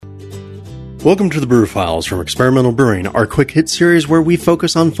Welcome to the Brew Files from Experimental Brewing, our quick hit series where we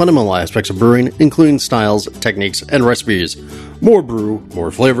focus on fundamental aspects of brewing, including styles, techniques, and recipes. More brew,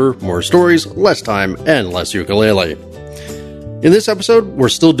 more flavor, more stories, less time, and less ukulele. In this episode, we're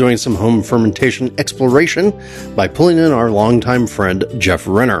still doing some home fermentation exploration by pulling in our longtime friend, Jeff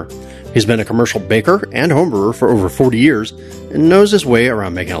Renner. He's been a commercial baker and homebrewer for over 40 years and knows his way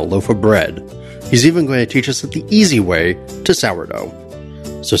around making a loaf of bread. He's even going to teach us the easy way to sourdough.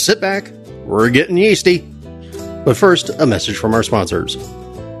 So sit back, we're getting yeasty. But first, a message from our sponsors.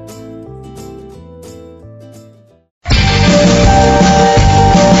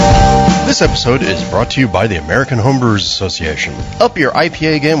 This episode is brought to you by the American Homebrewers Association. Up your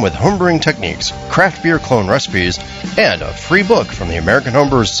IPA game with homebrewing techniques, craft beer clone recipes, and a free book from the American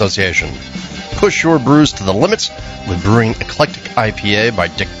Homebrewers Association. Push your brews to the limits with Brewing Eclectic IPA by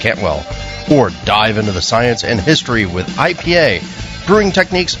Dick Cantwell. Or dive into the science and history with IPA, brewing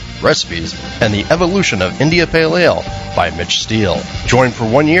techniques, recipes, and the evolution of India Pale Ale by Mitch Steele. Join for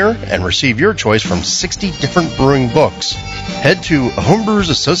 1 year and receive your choice from 60 different brewing books. Head to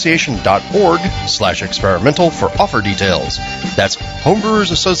homebrewersassociation.org/experimental for offer details. That's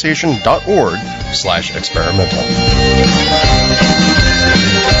homebrewersassociation.org/experimental.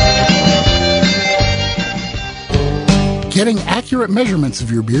 Getting accurate measurements of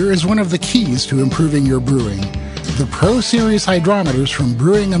your beer is one of the keys to improving your brewing. The Pro Series hydrometers from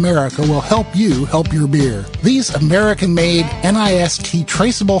Brewing America will help you help your beer. These American-made NIST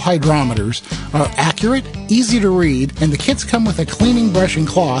traceable hydrometers are accurate, easy to read, and the kits come with a cleaning brush and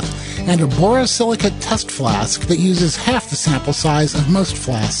cloth and a borosilicate test flask that uses half the sample size of most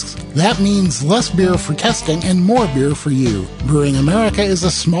flasks. That means less beer for testing and more beer for you. Brewing America is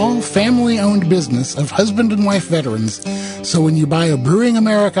a small, family-owned business of husband and wife veterans, so when you buy a Brewing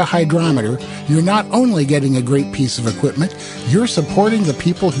America hydrometer, you're not only getting a great piece of equipment, you're supporting the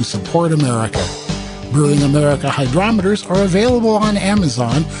people who support America. Brewing America hydrometers are available on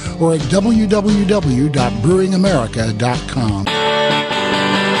Amazon or at www.brewingamerica.com.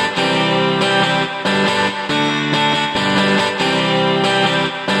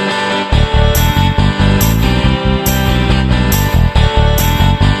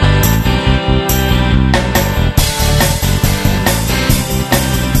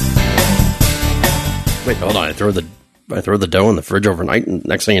 Wait, hold on. I throw the dough in the fridge overnight, and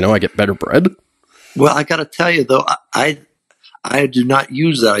next thing you know, I get better bread? Well, I got to tell you, though, I do not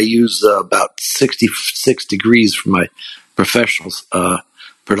use that. I use about 66 degrees for my professional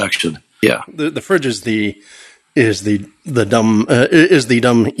production. Yeah. The fridge is the dumb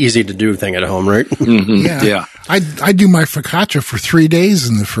easy to do thing at home, right? Mm-hmm. Yeah. I do my focaccia for 3 days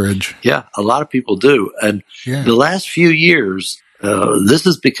in the fridge. Yeah, a lot of people do. And the last few years, this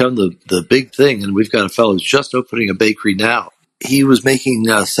has become the big thing, and we've got a fellow who's just opening a bakery now. He was making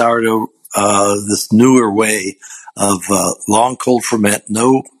sourdough this newer way of long cold ferment,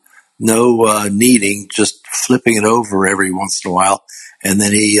 no kneading, just flipping it over every once in a while, and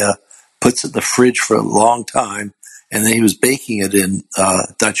then he puts it in the fridge for a long time, and then he was baking it in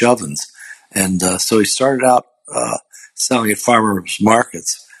Dutch ovens. And so he started out selling at farmers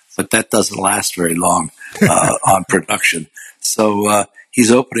markets, but that doesn't last very long on production. So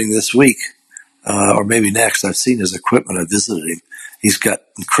he's opening this week, or maybe next. I've seen his equipment. I visited him. He's got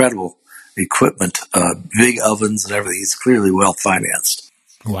incredible equipment, big ovens and everything. He's clearly well financed.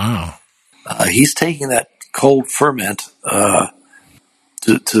 Wow. He's taking that cold ferment to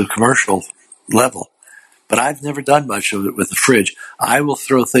commercial level. But I've never done much of it with the fridge. I will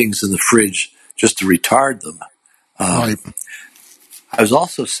throw things in the fridge just to retard them. Right. I was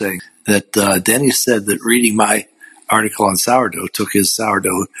also saying that Denny said that reading my article on sourdough took his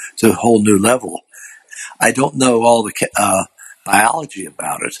sourdough to a whole new level. I don't know all the biology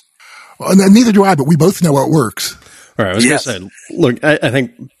about it. Well, neither do I, but we both know it works. All right, I was going to say, look, I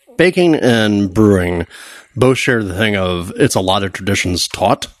think baking and brewing both share the thing of it's a lot of traditions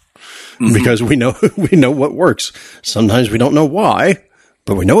taught, because we know what works. Sometimes we don't know why,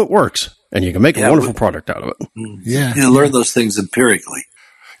 but we know it works, and you can make a wonderful product out of it. Yeah, you learn those things empirically.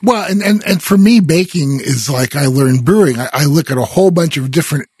 Well, and for me, baking is like I learned brewing. I look at a whole bunch of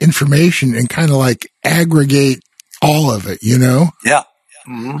different information and kind of like aggregate all of it, you know? Yeah.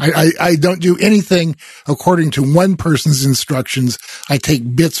 Mm-hmm. I don't do anything according to one person's instructions. I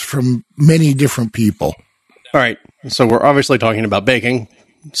take bits from many different people. All right. So we're obviously talking about baking.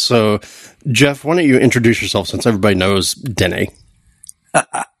 So, Jeff, why don't you introduce yourself since everybody knows Denny?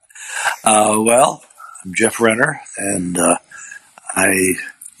 Well, I'm Jeff Renner, and I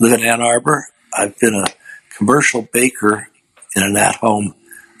live in Ann Arbor. I've been a commercial baker in an at-home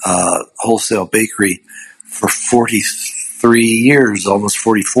wholesale bakery for 40 43 years, almost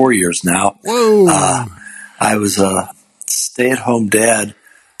 44 years now. Whoa! I was a stay-at-home dad.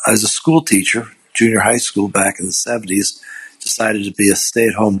 I was a school teacher, junior high school back in the 70s. Decided to be a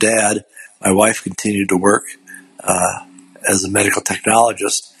stay-at-home dad. My wife continued to work as a medical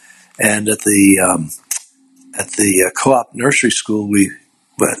technologist, and at the co-op nursery school we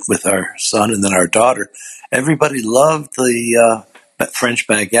went with our son and then our daughter. Everybody loved the French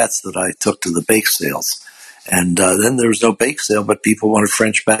baguettes that I took to the bake sales, and then there was no bake sale, but people wanted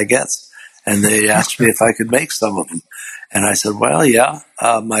French baguettes, and they asked me if I could make some of them, and I said, "Well, yeah,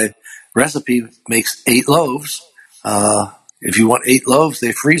 my recipe makes 8 loaves. If you want 8 loaves,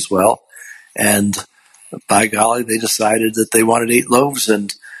 they freeze well." And by golly, they decided that they wanted 8 loaves.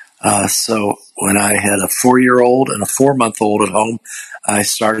 And so when I had a 4-year-old and a 4-month-old at home, I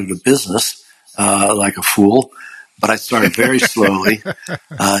started a business like a fool. But I started very slowly,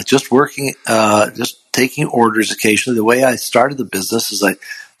 just working, just taking orders occasionally. The way I started the business is I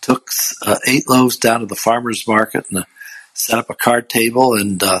took 8 loaves down to the farmer's market and set up a card table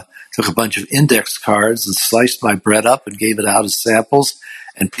and took a bunch of index cards and sliced my bread up and gave it out as samples.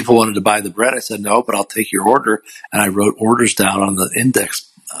 And people wanted to buy the bread. I said, "No, but I'll take your order." And I wrote orders down on the index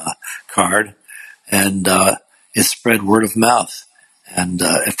card, and it spread word of mouth. And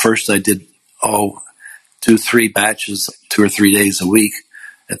at first I did, 2-3 batches, 2 or 3 days a week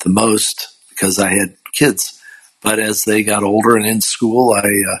at the most, because I had kids. But as they got older and in school, I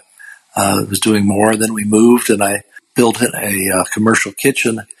was doing more. Then we moved, and I built a commercial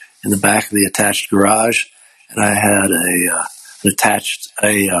kitchen in the back of the attached garage, and I had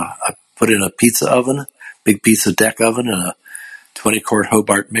I put in a pizza oven, big pizza deck oven, and a 20-quart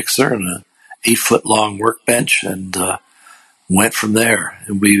Hobart mixer, and a 8-foot long workbench, and went from there.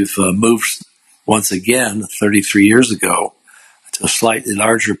 And we've moved once again 33 years ago to a slightly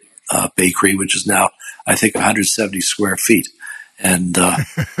larger bakery, which is now, I think, 170 square feet. And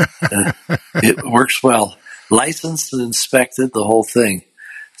it works well. Licensed and inspected, the whole thing.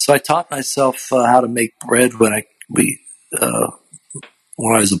 So I taught myself how to make bread when I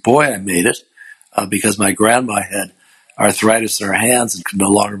was a boy. I made it because my grandma had arthritis in her hands and could no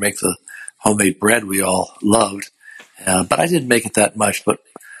longer make the homemade bread we all loved. But I didn't make it that much. But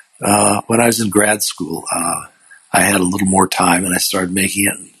when I was in grad school, I had a little more time, and I started making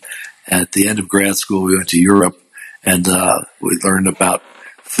it. And at the end of grad school, we went to Europe, and we learned about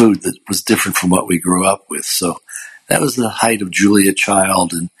food that was different from what we grew up with. So that was the height of Julia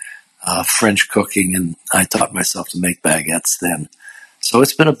Child and French cooking, and I taught myself to make baguettes then. So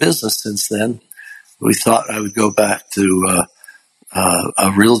it's been a business since then. We thought I would go back to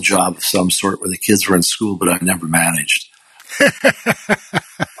a real job of some sort where the kids were in school, but I've never managed.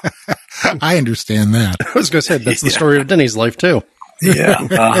 I understand that. I was going to say, that's the story of Denny's life, too.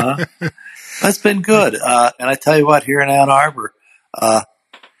 Yeah. That's been good. And I tell you what, here in Ann Arbor,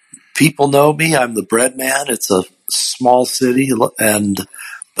 people know me. I'm the bread man. It's a small city,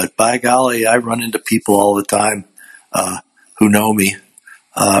 but by golly, I run into people all the time who know me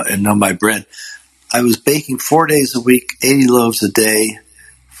and know my bread. I was baking 4 days a week, 80 loaves a day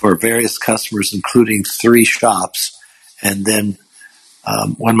for various customers, including 3 shops. And then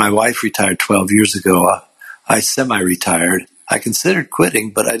when my wife retired 12 years ago, I semi-retired. I considered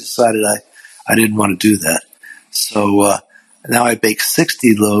quitting, but I decided I didn't want to do that. So now I bake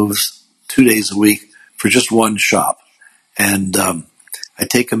 60 loaves 2 days a week for just one shop. And I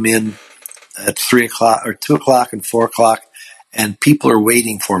take them in at 3 o'clock or 2 o'clock and 4 o'clock, and people are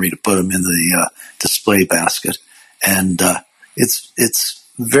waiting for me to put them in the display basket. And it's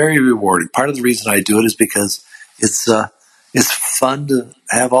very rewarding. Part of the reason I do it is because it's fun to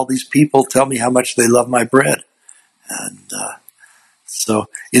have all these people tell me how much they love my bread. And so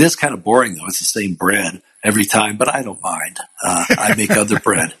it is kind of boring, though. It's the same bread every time, but I don't mind. I make other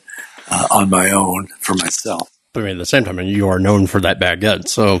bread on my own for myself. But I mean, at the same time, you are known for that baguette.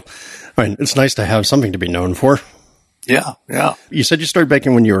 So, I mean, it's nice to have something to be known for. Yeah, yeah. You said you started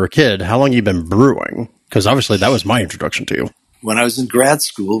baking when you were a kid. How long have you been brewing? Because obviously that was my introduction to you. When I was in grad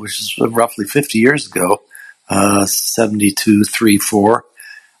school, which is roughly 50 years ago, 72, 3, 4,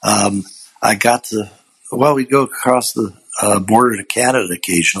 I got to, we'd go across the border to Canada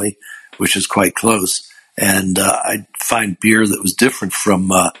occasionally, which is quite close, and I'd find beer that was different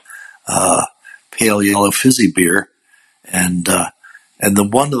from pale yellow fizzy beer, and the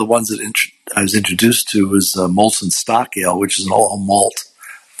one of the ones that I was introduced to was Molson Stock Ale, which is an all malt,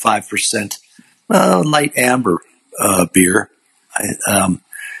 5% light amber beer,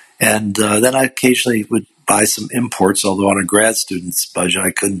 and then I occasionally would buy some imports, although on a grad student's budget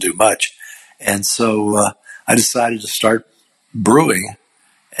I couldn't do much, and so I decided to start brewing,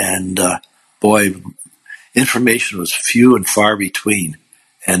 and boy, information was few and far between,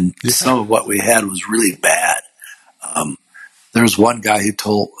 and some of what we had was really bad. There was one guy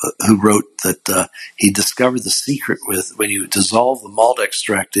who wrote that he discovered the secret with when you dissolve the malt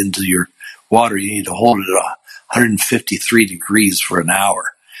extract into your water, you need to hold it at 153 degrees for an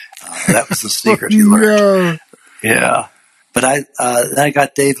hour. That was the secret he learned. Yeah. But I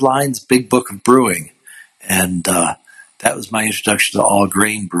got Dave Lyne's Big Book of Brewing, and that was my introduction to all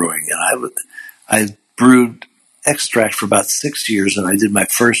grain brewing. And I brewed extract for about 6 years, and I did my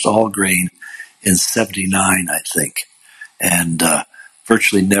first all grain in 79, I think, and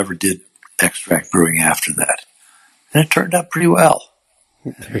virtually never did extract brewing after that. And it turned out pretty well.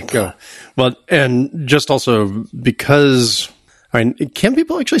 There you go. Well, and just also because, can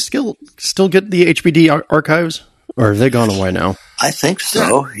people actually still get the HBD archives, or have they gone away now? I think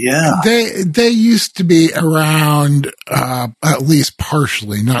so, yeah. They used to be around, at least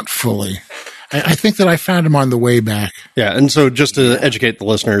partially, not fully. I think that I found them on the way back. Yeah, and so just to educate the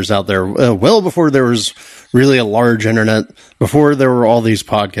listeners out there, well before there was really a large internet, before there were all these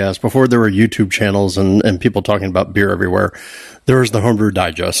podcasts, before there were YouTube channels and people talking about beer everywhere, there was the Homebrew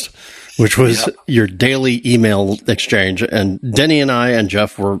Digest, which was your daily email exchange. And Denny and I and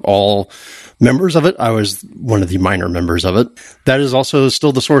Jeff were all members of it. I was one of the minor members of it. That is also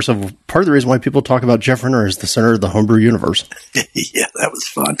still the source of part of the reason why people talk about Jeff Renner as the center of the homebrew universe. Yeah, that was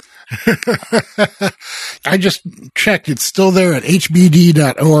fun. I just checked. It's still there at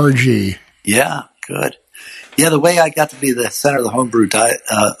hbd.org. Yeah, good. Yeah, the way I got to be the center of the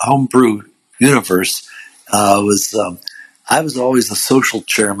homebrew universe was I was always the social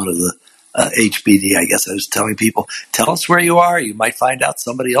chairman of the HBD. I guess I was telling people, tell us where you are. You might find out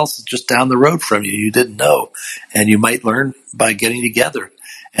somebody else is just down the road from you. You didn't know. And you might learn by getting together.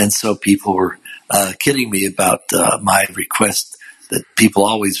 And so people were kidding me about my request that people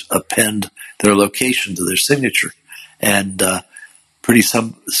always append their location to their signature. And pretty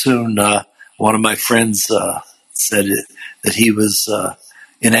soon, one of my friends said that he was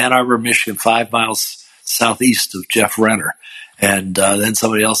in Ann Arbor, Michigan, 5 miles southeast of Jeff Renner. And then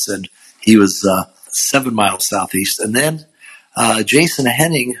somebody else said he was 7 miles southeast. And then Jason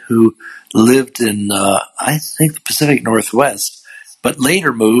Henning, who lived in, I think, the Pacific Northwest, but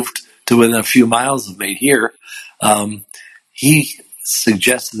later moved to within a few miles of me here, he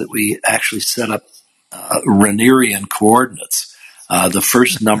suggested that we actually set up Rennerian coordinates, the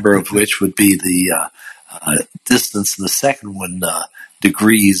first number of which would be the distance, and the second one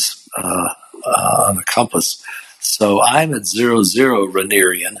degrees on the compass. So I'm at 00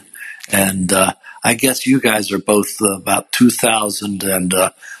 Rennerian, and I guess you guys are both about 2,000 and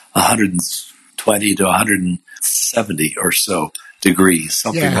 120 to 170 or so degrees,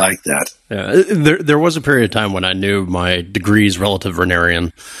 something like that. Yeah, there was a period of time when I knew my degrees relative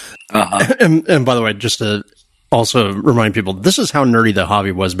Rennerian. And by the way, just to also remind people, this is how nerdy the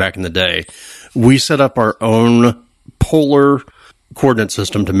hobby was back in the day. We set up our own polar coordinate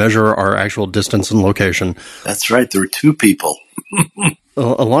system to measure our actual distance and location. That's right. There were two people.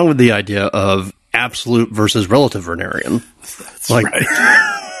 Along with the idea of absolute versus relative Rennerian. That's right.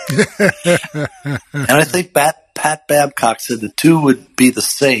 And I think Pat Babcock said the two would be the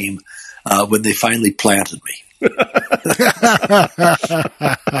same when they finally planted me.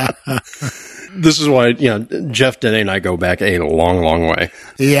 This is why, Jeff, Denny, and I go back a long, long way.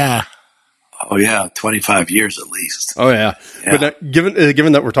 Yeah. Oh, yeah, 25 years at least. Oh, yeah. But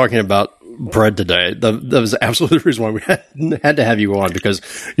given that we're talking about bread today, that was absolutely the reason why we had to have you on, because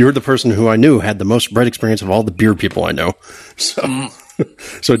you're the person who I knew had the most bread experience of all the beer people I know. So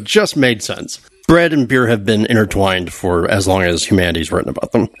it just made sense. Bread and beer have been intertwined for as long as humanity's written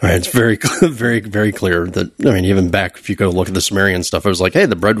about them. It's very, very, very clear that, even back, if you go look at the Sumerian stuff, it was like, hey,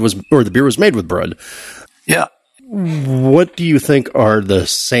 the beer was made with bread. Yeah. What do you think are the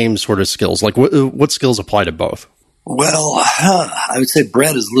same sort of skills? Like, what skills apply to both? Well, I would say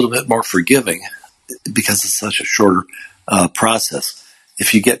bread is a little bit more forgiving because it's such a shorter process.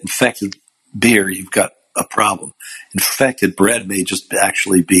 If you get infected beer, you've got a problem. Infected bread may just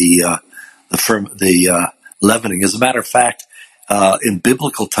actually be the leavening. As a matter of fact, in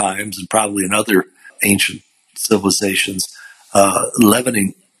biblical times and probably in other ancient civilizations,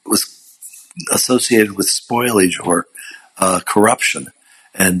 leavening was associated with spoilage or corruption,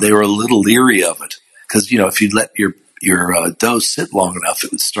 and they were a little leery of it because if you let your dough sit long enough,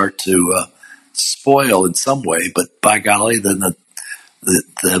 it would start to spoil in some way. But by golly, then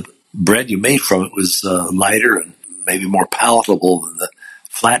the bread you made from it was lighter and maybe more palatable than the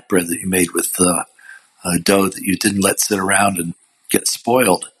flat bread that you made with dough that you didn't let sit around and get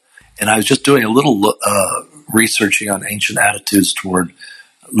spoiled. And I was just doing a little researching on ancient attitudes toward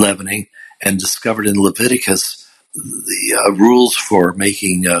leavening, and discovered in Leviticus the rules for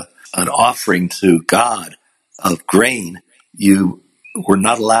making an offering to God of grain. You were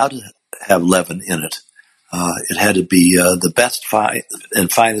not allowed to have leaven in it. It had to be the best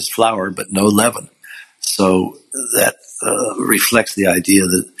and finest flour, but no leaven. So that reflects the idea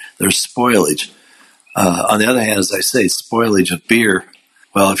that there's spoilage. On the other hand, as I say, spoilage of beer,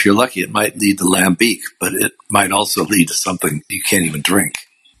 well, if you're lucky, it might lead to lambic, but it might also lead to something you can't even drink.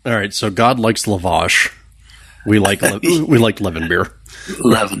 All right, so God likes lavash. We like leaven beer.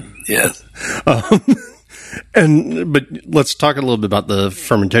 Leaven, yes. But let's talk a little bit about the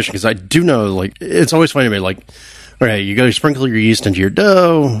fermentation, because I do know, like, it's always funny to me, like, okay, you go sprinkle your yeast into your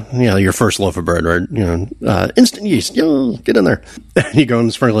dough, your first loaf of bread, right? Instant yeast, get in there. And you go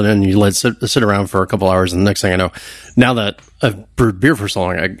and sprinkle it in, and you let it sit around for a couple hours, and the next thing I know, now that I've brewed beer for so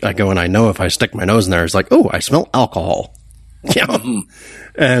long, I go and I know if I stick my nose in there, it's like, oh, I smell alcohol. Yeah. Mm-hmm.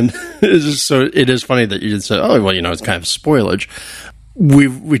 And it is funny that you did say, oh, well, it's kind of spoilage.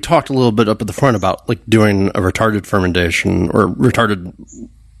 We talked a little bit up at the front about like doing a retarded fermentation or retarded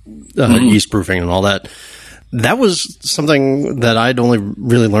yeast proofing and all that. That was something that I'd only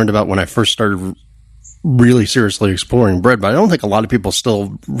really learned about when I first started really seriously exploring bread, but I don't think a lot of people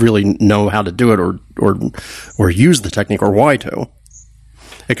still really know how to do it or use the technique or why to.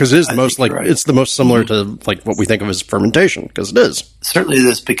 Because it is it's the most similar to like what we think of as fermentation, because it is. Certainly this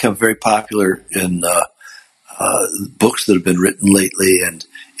has become very popular in books that have been written lately, and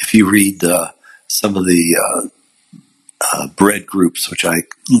if you read some of the bread groups, which I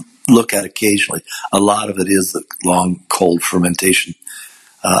look at occasionally, a lot of it is the long cold fermentation.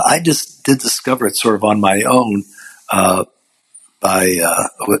 I just did discover it sort of on my own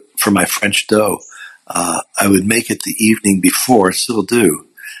for my French dough. I would make it the evening before, still do.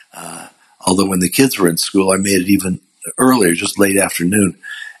 Although when the kids were in school, I made it even earlier, just late afternoon,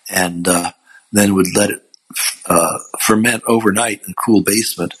 and then would let it ferment overnight in a cool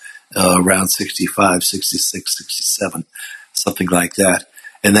basement around 65, 66, 67, something like that.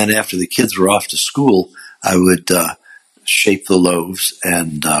 And then after the kids were off to school, I would shape the loaves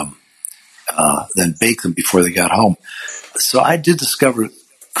and then bake them before they got home. So I did discover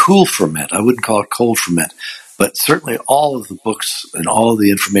cool ferment. I wouldn't call it cold ferment. But certainly all of the books and all of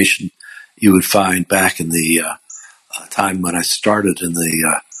the information you would find back in the time when I started in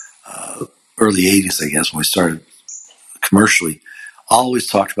the early 80s, I guess, when we started commercially, always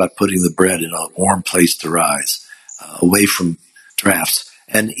talked about putting the bread in a warm place to rise, away from drafts.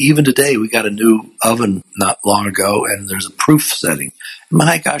 And even today, we got a new oven not long ago, and there's a proof setting.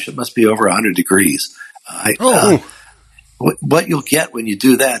 My gosh, it must be over 100 degrees. What you'll get when you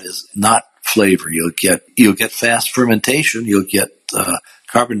do that is not flavor. You'll get fast fermentation. You'll get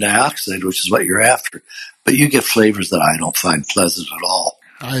carbon dioxide, which is what you're after. But you get flavors that I don't find pleasant at all.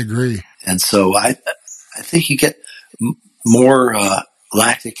 I agree. And so I think you get more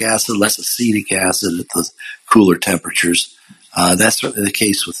lactic acid, less acetic acid at the cooler temperatures. That's certainly the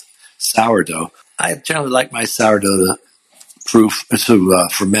case with sourdough. I generally like my sourdough to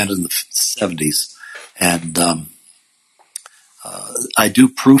ferment in the 70s. And I do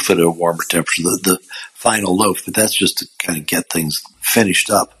proof at a warmer temperature, the final loaf, but that's just to kind of get things finished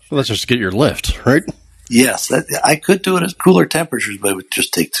up. Well, that's just to get your lift, right? Yes, I could do it at cooler temperatures, but it would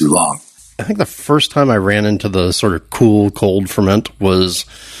just take too long. I think the first time I ran into the sort of cold ferment was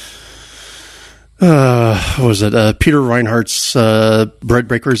Peter Reinhardt's Bread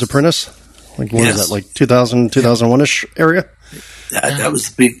Baker's Apprentice? Like, what is that, like 2000, 2001-ish area? That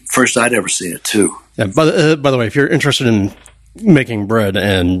was the first I'd ever seen it, too. Yeah, by the way, if you're interested in making bread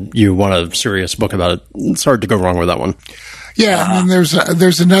and you want a serious book about it, it's hard to go wrong with that one. Yeah, and then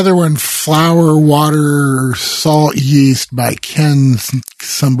there's another one, Flour, Water, Salt, Yeast by Ken with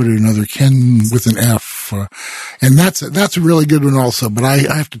an F. And that's a really good one also, but I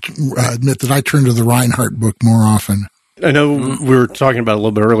have to admit that I turn to the Reinhardt book more often. I know we were talking about it a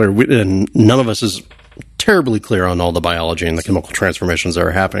little bit earlier, and none of us is terribly clear on all the biology and the chemical transformations that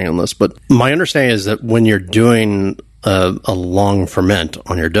are happening in this, but my understanding is that when you're doing a long ferment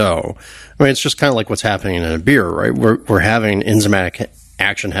on your dough, I mean, it's just kind of like what's happening in a beer, right? We're having enzymatic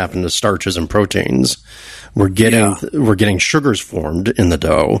action happen to starches and proteins. We're getting sugars formed in the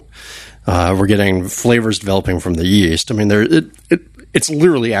dough. We're getting flavors developing from the yeast. I mean, it's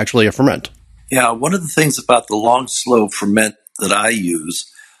literally actually a ferment. Yeah, one of the things about the long, slow ferment that I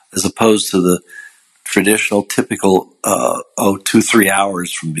use, as opposed to the traditional, typical 2-3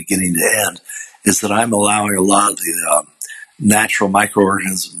 hours from beginning to end, is that I'm allowing a lot of the natural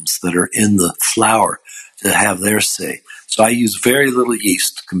microorganisms that are in the flour to have their say. So I use very little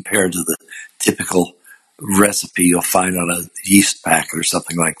yeast compared to the typical recipe you'll find on a yeast packet or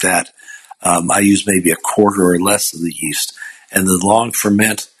something like that. I use maybe a quarter or less of the yeast. And the long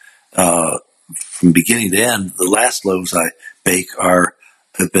ferment from beginning to end, the last loaves I bake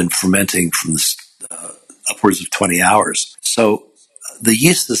have been fermenting from upwards of 20 hours. So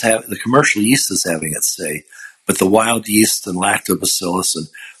the commercial yeast is having its say, but the wild yeast and lactobacillus and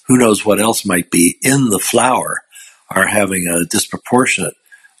who knows what else might be in the flour are having a disproportionate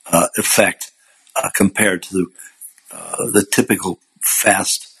effect compared to the typical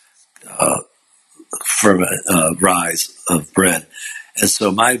fast rise of bread. And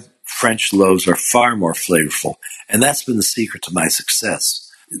so my French loaves are far more flavorful, and that's been the secret to my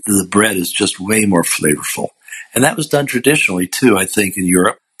success. The bread is just way more flavorful. And that was done traditionally too, I think, in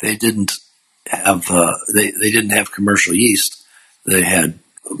Europe. They didn't have they didn't have commercial yeast. They had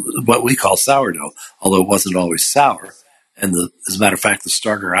what we call sourdough, although it wasn't always sour. And as a matter of fact, the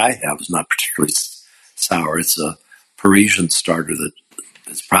starter I have is not particularly sour. It's a Parisian starter that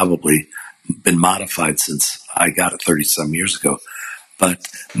has probably been modified since I got it 30-some years ago. But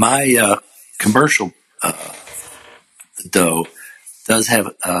my commercial dough does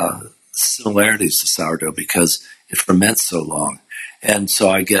have similarities to sourdough because it ferments so long. And so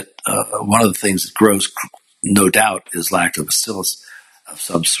I get one of the things that grows, no doubt, is lactobacillus of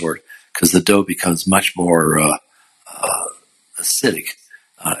some sort, because the dough becomes much more acidic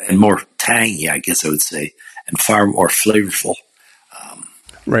and more tangy, I guess I would say, and far more flavorful.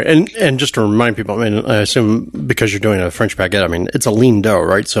 Right, and just to remind people, I mean, I assume because you're doing a French baguette, I mean, it's a lean dough,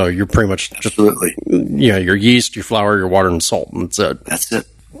 right? So you're pretty much just, absolutely, your yeast, your flour, your water, and salt, and that's it. That's it.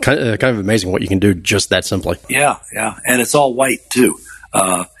 Kind of amazing what you can do just that simply. Yeah, and it's all white too.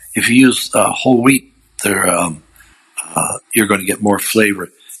 If you use whole wheat, you're going to get more flavor.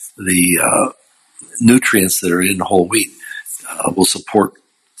 The nutrients that are in whole wheat will support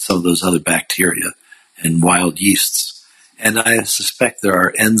some of those other bacteria and wild yeasts. And I suspect there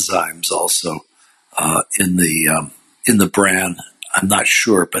are enzymes also in the bran. I'm not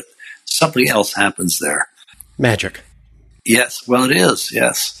sure, but something else happens there. Magic. Yes, well, it is,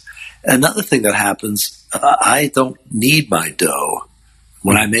 yes. Another thing that happens, I don't knead my dough.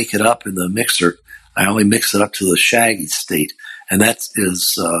 When I make it up in the mixer, I only mix it up to the shaggy state. And that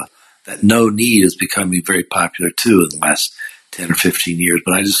no knead is becoming very popular, too, in the last 10 or 15 years.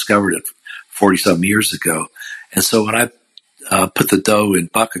 But I discovered it 40-some years ago. And so when I put the dough in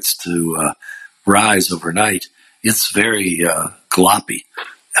buckets to rise overnight, it's very gloppy.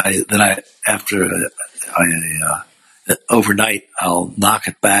 Overnight, I'll knock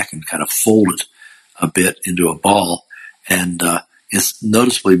it back and kind of fold it a bit into a ball, and it's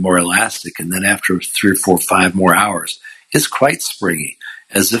noticeably more elastic. And then after 3 or 4 or 5 more hours, it's quite springy,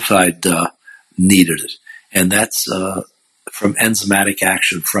 as if I'd kneaded it. And that's from enzymatic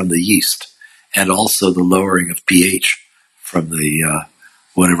action from the yeast, and also the lowering of pH from the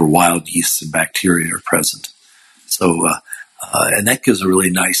whatever wild yeasts and bacteria are present. So, and that gives a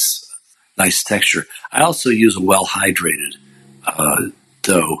really nice texture. I also use a well-hydrated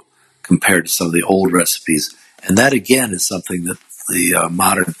dough compared to some of the old recipes. And that, again, is something that the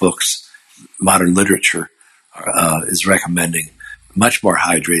modern literature is recommending. Much more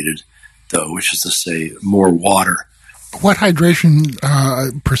hydrated dough, which is to say more water. What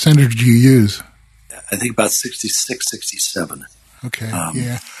hydration percentage do you use? I think about 66, 67. Okay,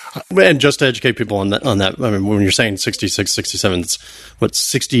 yeah. And just to educate people on that, I mean, when you're saying 66, 67, it's what,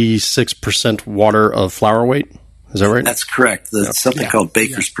 66% water of flour weight? Is that right? That's correct. It's something called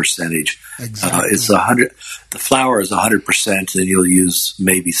Baker's percentage. Exactly. It's 100. The flour is 100%, and you'll use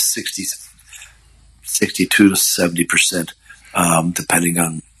maybe 62 to 70%, depending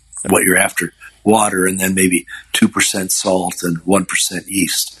on what you're after. Water, and then maybe 2% salt and 1%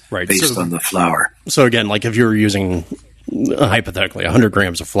 yeast, right, based on the flour. So again, like if you were using, hypothetically, 100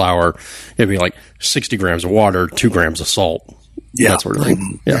 grams of flour, it'd be like 60 grams of water, 2 grams of salt. Yeah, that sort of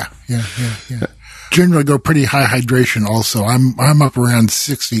thing. Yeah. Generally go pretty high hydration also. I'm up around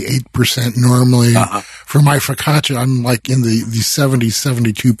 68% normally. For my focaccia, I'm like in the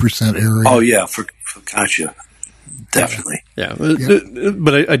 70-72% area. Oh yeah, for focaccia. Definitely. Yeah.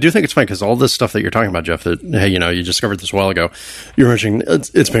 But I do think it's fine because all this stuff that you're talking about, Jeff, that, hey, you discovered this a while ago, you're mentioning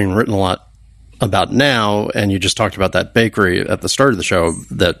it's being written a lot about now, and you just talked about that bakery at the start of the show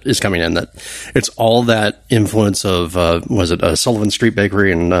that is coming in, that it's all that influence of, was it Sullivan Street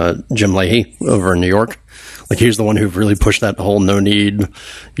Bakery and Jim Leahy over in New York? Like, he's the one who really pushed that whole no need,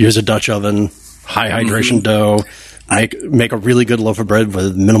 use a Dutch oven, high hydration dough, make a really good loaf of bread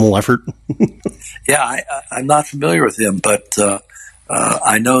with minimal effort. Yeah, I'm not familiar with him, but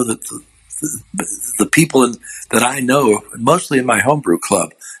I know that the people that I know, mostly in my homebrew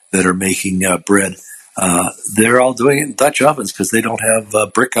club, that are making bread, they're all doing it in Dutch ovens because they don't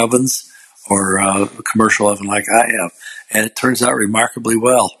have brick ovens or a commercial oven like I have, and it turns out remarkably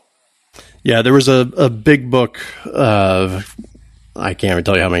well. Yeah, there was a big book. I can't even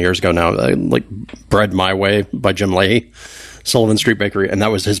tell you how many years ago now. Like Bread My Way by Jim Leahy, Sullivan Street Bakery, and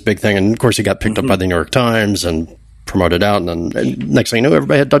that was his big thing. And of course, he got picked up by the New York Times and promoted out. And next thing you know,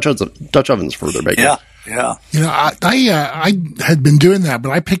 everybody had Dutch ovens for their baking. Yeah. Yeah. I had been doing that, but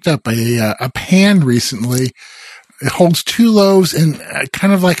I picked up a pan recently. It holds 2 loaves and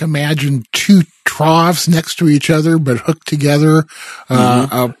kind of like imagine 2 troughs next to each other, but hooked together,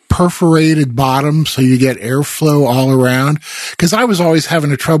 a perforated bottom so you get airflow all around. Cause I was always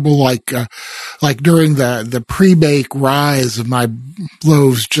having a trouble like during the pre-bake rise of my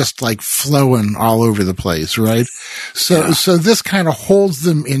loaves just like flowing all over the place, right? So this kind of holds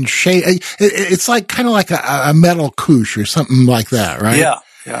them in shape. It's like kind of like a metal couche or something like that, right? Yeah.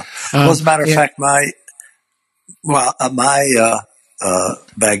 Yeah. Well, as a matter of fact, my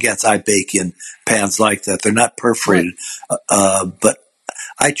baguettes I bake in pans like that. They're not perforated, but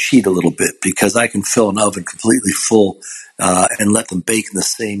I cheat a little bit because I can fill an oven completely full and let them bake in the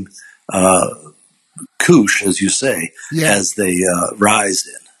same couche, as you say, as they rise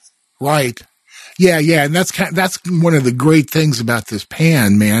in. Right. Yeah, and that's one of the great things about this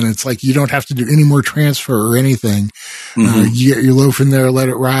pan, man. It's like you don't have to do any more transfer or anything. You get your loaf in there, let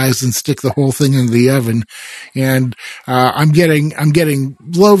it rise, and stick the whole thing into the oven. And I'm getting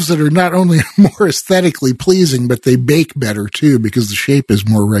loaves that are not only more aesthetically pleasing, but they bake better too because the shape is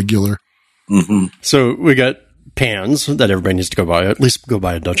more regular. So we got pans that everybody needs to go buy, at least go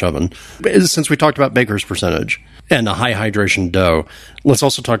buy a Dutch oven. Since we talked about baker's percentage and a high hydration dough, let's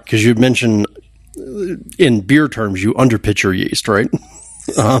also talk, because you mentioned in beer terms, you underpitch your yeast, right?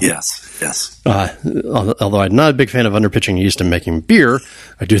 Yes. Although I'm not a big fan of underpitching yeast in making beer,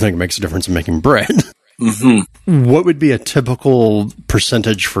 I do think it makes a difference in making bread. What would be a typical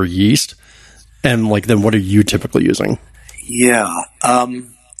percentage for yeast? And then what are you typically using? Yeah.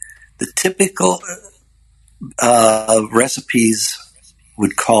 The typical recipes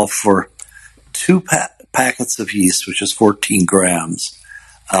would call for 2 packets of yeast, which is 14 grams,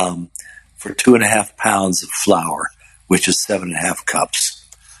 for 2.5 pounds of flour, which is 7.5 cups.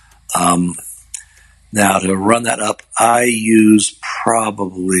 Now, to run that up, I use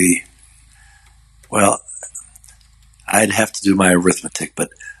probably, I'd have to do my arithmetic, but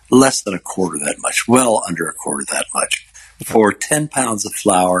less than a quarter that much, well under a quarter that much. For 10 pounds of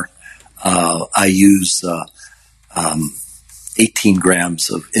flour, I use 18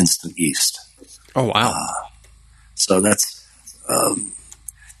 grams of instant yeast. Oh, wow. So that's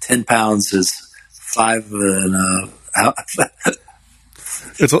 10 pounds is 5 and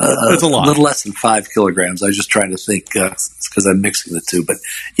it's a lot. A little less than 5 kilograms. I was just trying to think because I'm mixing the two. But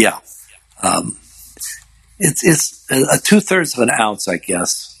yeah, it's 2/3 of an ounce, I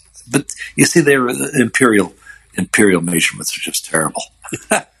guess. But you see, they were imperial measurements are just terrible.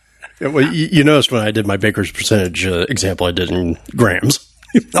 Yeah, well, you noticed when I did my baker's percentage example, I did in grams.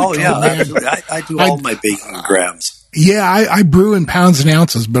 Oh, yeah. I do all my baking in grams. Yeah, I brew in pounds and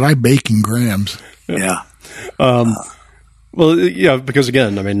ounces, but I bake in grams. Yeah. Well, yeah, because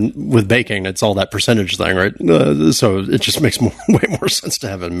again, I mean, with baking, it's all that percentage thing, right? So it just makes way more sense to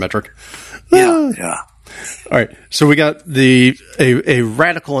have a metric. Yeah. All right. So we got a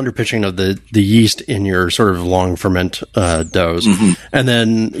radical underpitching of the yeast in your sort of long ferment doughs. And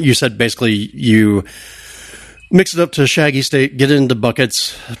then you said basically you mix it up to a shaggy state, get it into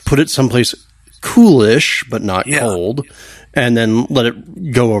buckets, put it someplace coolish, but not cold, and then let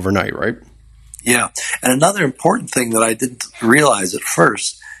it go overnight, right? Yeah. And another important thing that I didn't realize at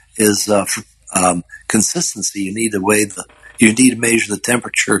first is for consistency, you need to measure the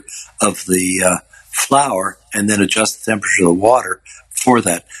temperature of the flour and then adjust the temperature of the water for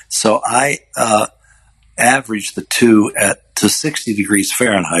that. So I average the two to 60 degrees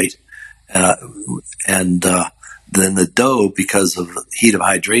Fahrenheit, and then the dough, because of the heat of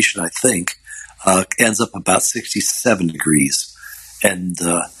hydration, I think, ends up about 67 degrees. And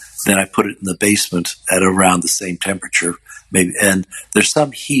then I put it in the basement at around the same temperature, maybe. And there's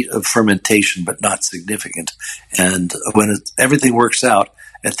some heat of fermentation, but not significant. And when everything works out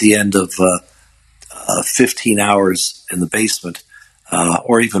at the end of 15 hours in the basement,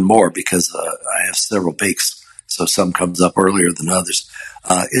 or even more, because I have several bakes, so some comes up earlier than others,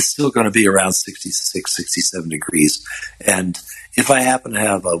 it's still going to be around 66, 67 degrees. And if I happen to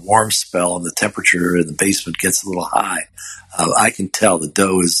have a warm spell and the temperature in the basement gets a little high, I can tell the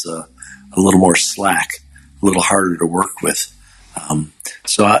dough is a little more slack, a little harder to work with.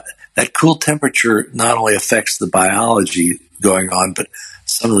 That cool temperature not only affects the biology going on, but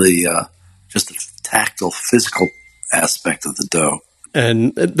some of the just the tactile, physical aspect of the dough.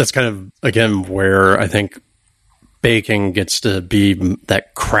 And that's kind of, again, where I think baking gets to be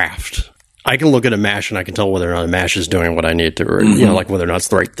that craft. I can look at a mash and I can tell whether or not a mash is doing what I need to, or, like whether or not it's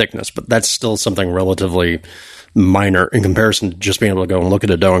the right thickness, but that's still something relatively minor in comparison to just being able to go and look at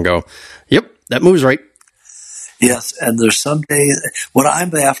a dough and go, yep, that moves right. Yes, and there's some days, what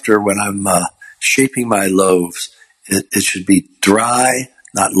I'm after when I'm shaping my loaves, it should be dry,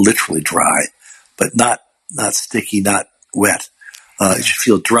 not literally dry, but not sticky, not wet. It should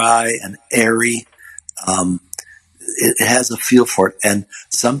feel dry and airy. It has a feel for it, and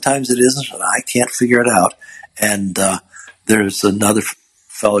sometimes it isn't, and I can't figure it out. And there's another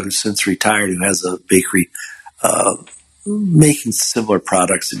fellow who's since retired who has a bakery making similar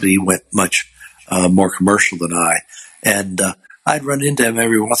products, but he went much more commercial than I. And I'd run into him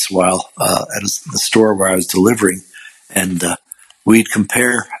every once in a while at the store where I was delivering, and we'd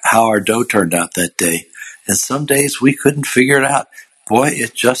compare how our dough turned out that day. And some days we couldn't figure it out. Boy,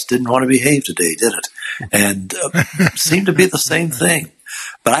 it just didn't want to behave today, did it? And seemed to be the same thing.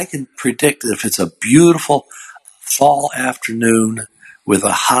 But I can predict that if it's a beautiful fall afternoon with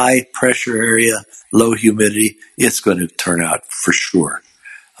a high pressure area, low humidity, it's going to turn out for sure.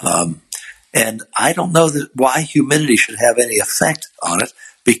 And I don't know why humidity should have any effect on it,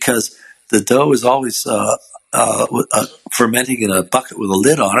 because the dough is always fermenting in a bucket with a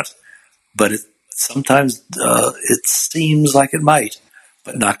lid on it, but sometimes it seems like it might,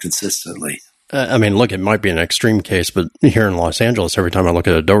 but not consistently. I mean, look, it might be an extreme case, but here in Los Angeles, every time I look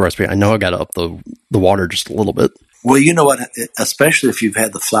at a dough recipe, I know I got to up the water just a little bit. Well, you know what? Especially if you've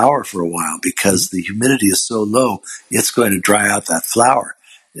had the flour for a while, because the humidity is so low, it's going to dry out that flour.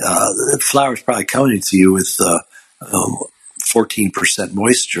 The flour is probably coming to you with 14%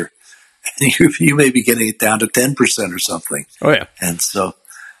 moisture. You may be getting it down to 10% or something. Oh, yeah. And so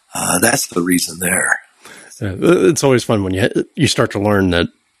that's the reason there. It's always fun when you start to learn that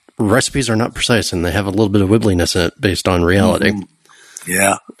recipes are not precise and they have a little bit of wibbliness in it based on reality. Mm-hmm.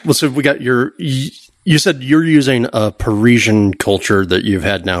 Yeah. Well, so we got you said you're using a Parisian culture that you've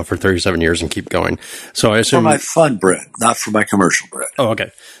had now for 37 years and keep going. So I assume for my fun bread, not for my commercial bread. Oh, okay.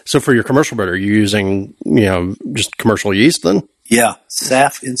 So for your commercial bread, are you using, just commercial yeast then? Yeah.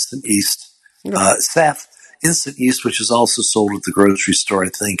 SAF instant yeast. SAF instant yeast, which is also sold at the grocery store, I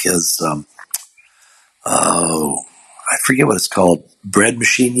think is, I forget what it's called. Bread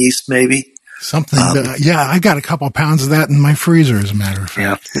machine yeast, maybe? Something. Yeah, I got a couple of pounds of that in my freezer, as a matter of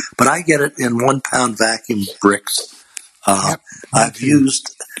fact. Yeah, but I get it in 1 pound vacuum bricks. I've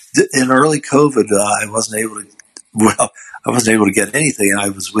used in early COVID. I wasn't able to get anything. I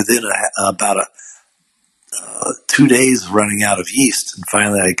was within about 2 days of running out of yeast, and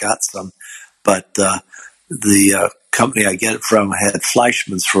finally I got some. But the company I get it from had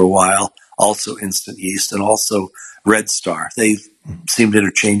Fleischmann's for a while, also instant yeast, and also Red Star. They seemed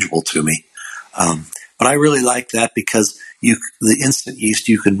interchangeable to me. But I really like that because the instant yeast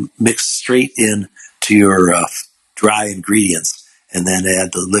you can mix straight in to your dry ingredients and then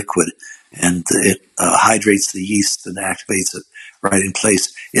add the liquid, and it hydrates the yeast and activates it right in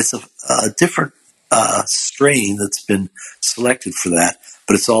place. It's a different strain that's been selected for that,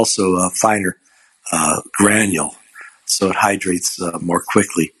 but it's also a finer granule, so it hydrates more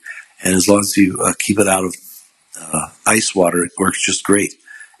quickly. And as long as you keep it out of ice water, it works just great.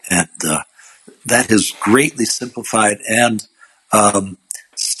 And that has greatly simplified and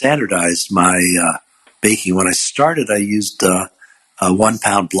standardized my baking. When I started, I used 1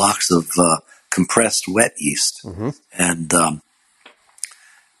 pound blocks of compressed wet yeast. Mm-hmm. And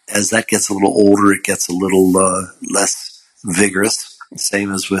as that gets a little older, it gets a little less vigorous,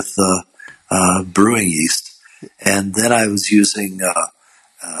 same as with brewing yeast. And then I was using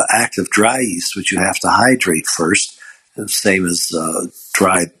active dry yeast, which you have to hydrate first, the same as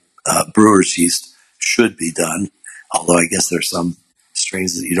dry brewer's yeast should be done, although I guess there's some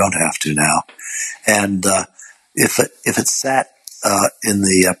strains that you don't have to now. And if it sat in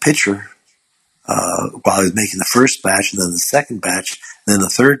the pitcher while I was making the first batch, and then the second batch, and then the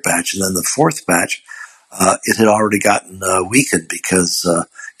third batch, and then the fourth batch, it had already gotten weakened because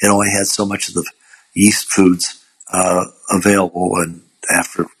it only had so much of the yeast foods available, and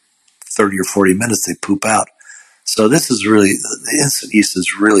after 30 or 40 minutes they poop out. So this is really, the instant yeast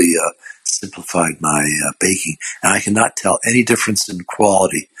has really simplified my baking, and I cannot tell any difference in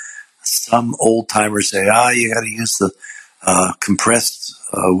quality. Some old timers say, you got to use the compressed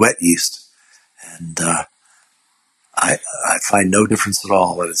wet yeast, and I find no difference at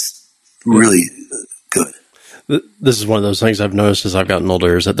all. It's really good. This is one of those things I've noticed as I've gotten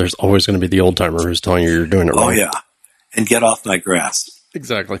older, is that there's always going to be the old timer who's telling you you're doing it wrong. Oh yeah, and get off my grass.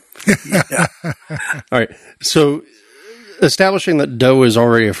 Exactly. Yeah. All right. So establishing that dough is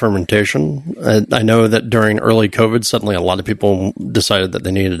already a fermentation. I know that during early COVID, suddenly a lot of people decided that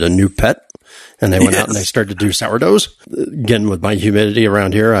they needed a new pet, and they went out and they started to do sourdoughs. Again, with my humidity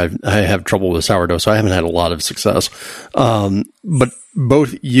around here, I have trouble with sourdough, so I haven't had a lot of success. But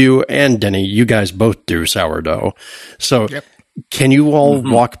both you and Denny, you guys both do sourdough. So can you all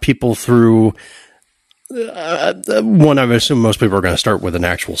walk people through... one, I would assume most people are going to start with an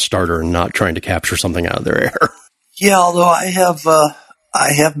actual starter and not trying to capture something out of their air. Yeah, although I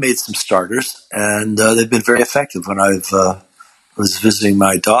have made some starters, and they've been very effective. When I was visiting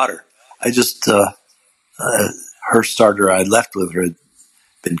my daughter, I just her starter I left with her had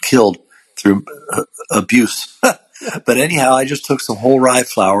been killed through abuse. But anyhow, I just took some whole rye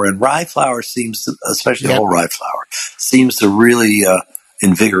flour, and rye flour seems to, especially whole rye flour, seems to really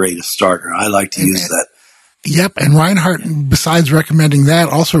invigorate a starter. I like to use that. Yep, and Reinhardt, besides recommending that,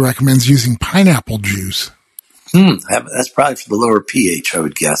 also recommends using pineapple juice. That's probably for the lower pH, I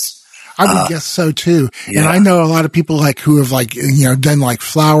would guess. I would guess so too. Yeah. And I know a lot of people who have done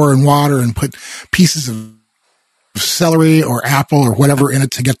flour and water and put pieces of celery or apple or whatever in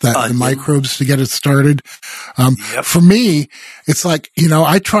it to get the microbes to get it started. For me, it's I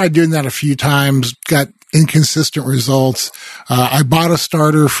tried doing that a few times, got inconsistent results. I bought a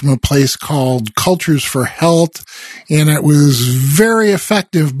starter from a place called Cultures for Health, and it was very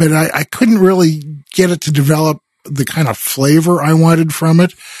effective, but I couldn't really get it to develop the kind of flavor I wanted from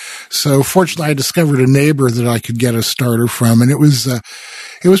it. So fortunately, I discovered a neighbor that I could get a starter from, and it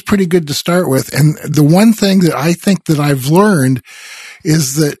was pretty good to start with. And the one thing that I think that I've learned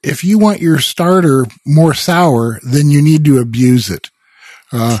is that if you want your starter more sour, then you need to abuse it.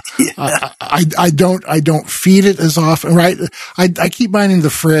 I don't feed it as often, right? I keep mine in the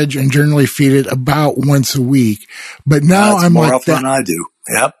fridge and generally feed it about once a week, but now I'm more like often that. Than I do.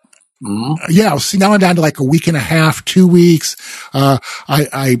 Yep. Mm-hmm. Yeah. See, now I'm down to a week and a half, 2 weeks.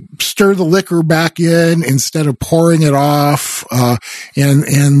 I stir the liquor back in instead of pouring it off.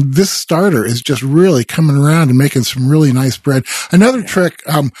 And this starter is just really coming around and making some really nice bread. Another trick,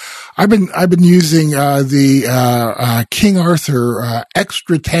 I've been using, the King Arthur,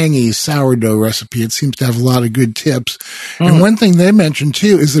 extra tangy sourdough recipe. It seems to have a lot of good tips. And one thing they mentioned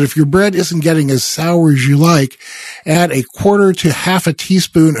too is that if your bread isn't getting as sour as you like, add 1/4 to 1/2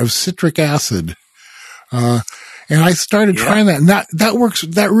 teaspoon of citric acid. And I started trying that, and that works.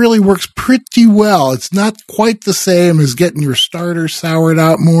 That really works pretty well. It's not quite the same as getting your starter soured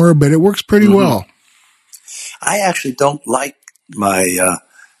out more, but it works pretty well. I actually don't like my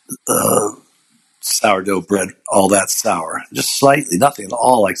sourdough bread all that sour, just slightly, nothing at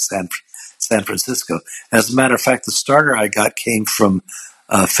all like San Francisco. As a matter of fact, the starter I got came from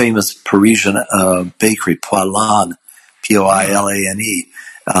a famous Parisian bakery, Poilane, Poilane.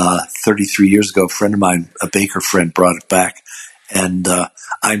 33 years ago, a friend of mine, a baker friend, brought it back, and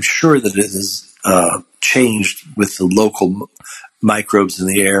I'm sure that it has changed with the local microbes in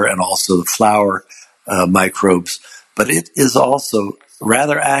the air and also the flour microbes, but it is also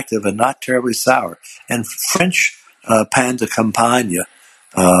rather active and not terribly sour. And French pain de campagne,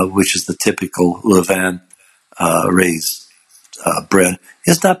 which is the typical levain raised bread,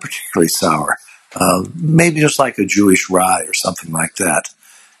 is not particularly sour. Maybe just like a Jewish rye or something like that.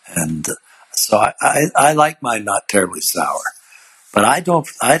 And so I like mine not terribly sour, but I don't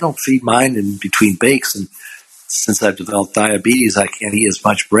feed mine in between bakes. And since I've developed diabetes, I can't eat as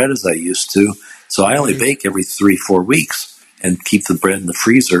much bread as I used to. So I only bake every 3-4 weeks and keep the bread in the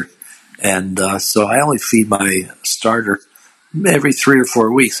freezer. And so I only feed my starter every 3 or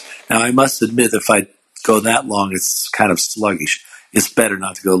 4 weeks. Now I must admit, if I go that long, it's kind of sluggish. It's better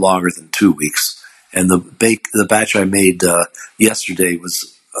not to go longer than 2 weeks. And the batch I made yesterday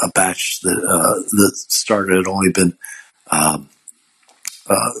was a batch that starter had only been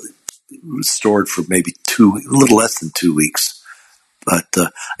stored for maybe a little less than 2 weeks. But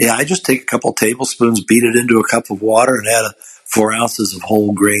I just take a couple tablespoons, beat it into a cup of water, and add 4 ounces of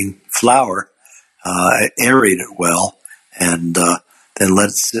whole grain flour. I aerate it well, and then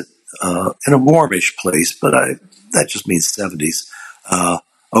let it sit in a warmish place. But that just means 70s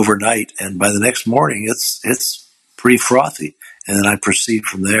overnight, and by the next morning, it's pretty frothy. And then I proceed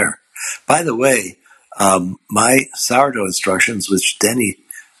from there. By the way, my sourdough instructions, which Denny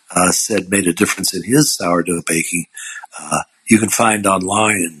said made a difference in his sourdough baking, you can find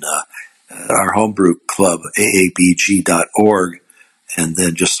online in our homebrew club, aabg.org, and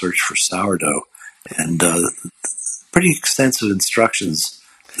then just search for sourdough. And pretty extensive instructions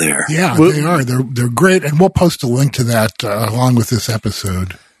there. Yeah, they are. They're great, and we'll post a link to that along with this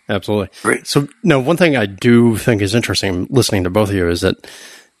episode. Absolutely. Great. So, one thing I do think is interesting listening to both of you is that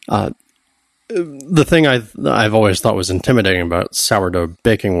The thing I've always thought was intimidating about sourdough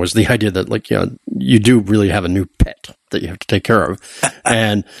baking was the idea that, like, you do really have a new pet that you have to take care of.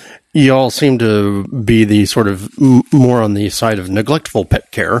 And you all seem to be the sort of more on the side of neglectful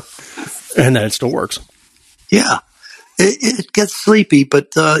pet care, and that it still works. Yeah. It gets sleepy,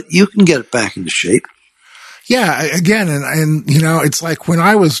 but you can get it back into shape. Yeah, again, and it's like when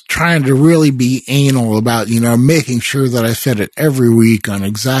I was trying to really be anal about, making sure that I fed it every week on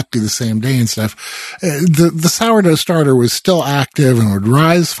exactly the same day and stuff, the sourdough starter was still active and would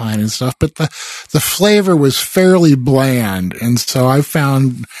rise fine and stuff, but the flavor was fairly bland. And so I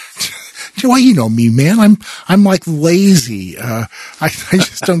found, well, you know me, man, I'm like lazy. I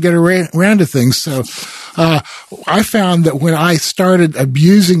just don't get around to things. So, I found that when I started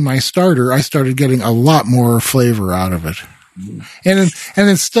abusing my starter, I started getting a lot more flavor out of it. And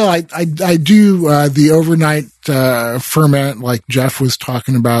then still, I do, the overnight, ferment like Jeff was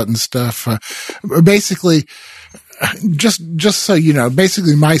talking about and stuff. Basically, just so you know,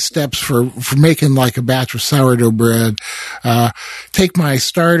 basically my steps for making like a batch of sourdough bread, take my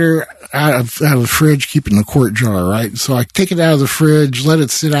starter out of the fridge, keep it in a quart jar, right? So I take it out of the fridge, let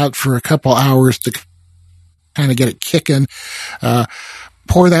it sit out for a couple hours to kind of get it kicking,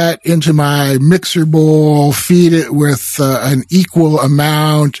 pour that into my mixer bowl, feed it with an equal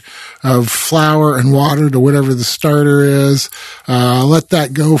amount of flour and water to whatever the starter is, let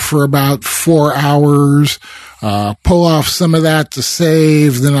that go for about 4 hours, pull off some of that to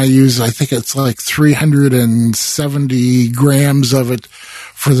save. Then I think it's like 370 grams of it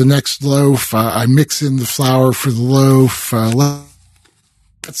for the next loaf. I mix in the flour for the loaf, let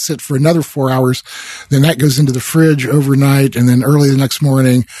it sit for another 4 hours. Then that goes into the fridge overnight, and then early the next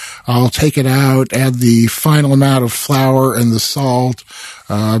morning, I'll take it out, add the final amount of flour and the salt,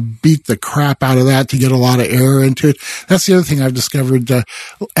 beat the crap out of that to get a lot of air into it. That's the other thing I've discovered.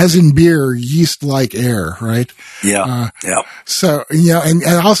 As in beer, yeast like air, right? Yeah. So, and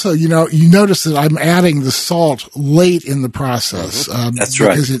also, you notice that I'm adding the salt late in the process. That's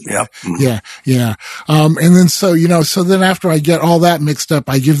right. Yeah. And then so then after I get all that mixed up,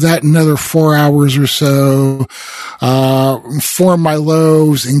 I give that another 4 hours or so, form my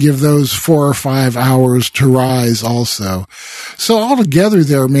loaves and give those 4 or 5 hours to rise also. So altogether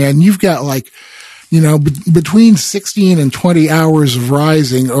there, man, you've got like, between 16 and 20 hours of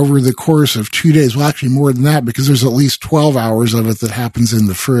rising over the course of 2 days. Well, actually more than that, because there's at least 12 hours of it that happens in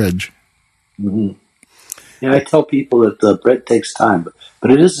the fridge. Mm-hmm. Yeah, I tell people that the bread takes time,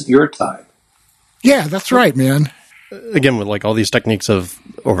 but it isn't your time. Yeah, that's right, man. Again, with like all these techniques of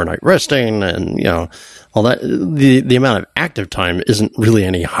overnight resting and, all that, the amount of active time isn't really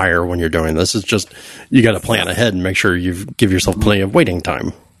any higher when you're doing this. It's just, you got to plan ahead and make sure you give yourself plenty of waiting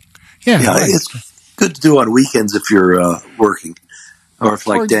time. Yeah, right. It's good to do on weekends if you're working, or if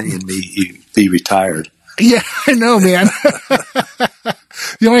like Denny and me, you be retired. Yeah, I know, man.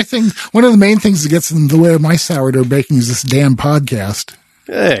 One of the main things that gets in the way of my sourdough baking is this damn podcast.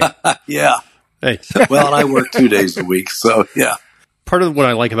 Hey. Yeah. Hey. Well, and I work 2 days a week, so yeah. Part of what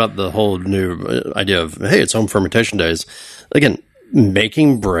I like about the whole new idea of, hey, it's home fermentation days, again,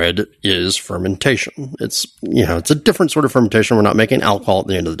 making bread is fermentation. It's, it's a different sort of fermentation. We're not making alcohol at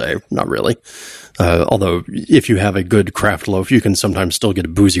the end of the day. Not really. Although if you have a good craft loaf, you can sometimes still get a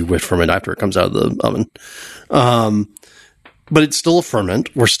boozy whiff from it after it comes out of the oven. But it's still a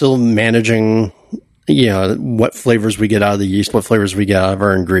ferment. We're still managing, what flavors we get out of the yeast, what flavors we get out of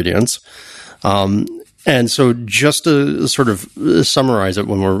our ingredients. And so just to sort of summarize it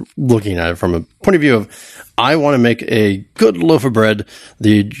when we're looking at it from a point of view of, I want to make a good loaf of bread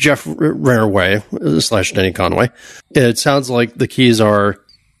the Jeff Renner way / Denny Conway. It sounds like the keys are,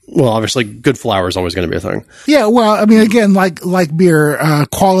 well, obviously good flour is always going to be a thing. Yeah, well, I mean, again, like beer,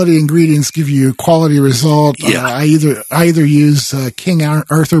 quality ingredients give you quality result. Yeah. I either use King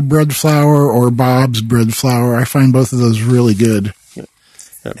Arthur bread flour or Bob's bread flour. I find both of those really good. Yeah,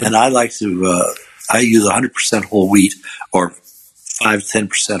 and I like to, I use 100% whole wheat or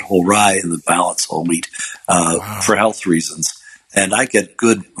 5-10% whole rye in the balance whole wheat for health reasons. And I get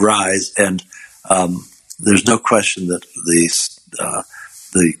good rise, and there's no question that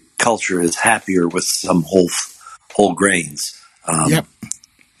the culture is happier with some whole grains. Yep.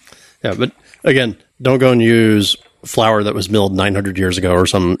 Yeah, but again, don't go and use flour that was milled 900 years ago or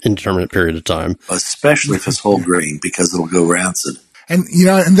some indeterminate period of time. Especially if it's whole grain, because it'll go rancid. And,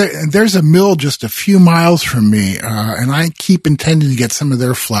 there's a mill just a few miles from me, and I keep intending to get some of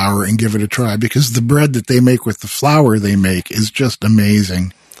their flour and give it a try, because the bread that they make with the flour they make is just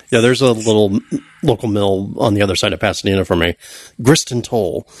amazing. Yeah, there's a little local mill on the other side of Pasadena for me, Grist and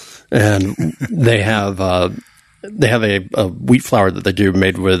Toll, and they have they have a wheat flour that they do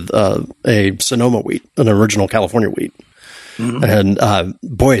made with a Sonoma wheat, an original California wheat. Mm-hmm. And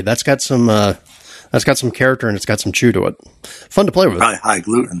boy, that's got some character and it's got some chew to it. Fun to play with. High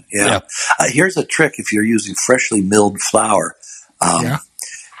gluten. Yeah. Here's a trick if you're using freshly milled flour.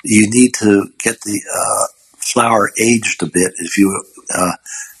 You need to get the flour aged a bit. If you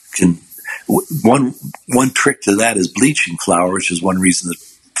can, one trick to that is bleaching flour, which is one reason that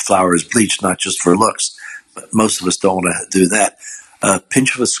flour is bleached, not just for looks. But most of us don't want to do that. A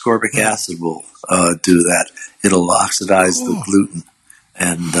pinch of ascorbic acid will do that. It'll oxidize the gluten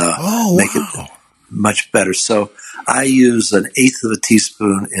and make it much better. So I use 1/8 of a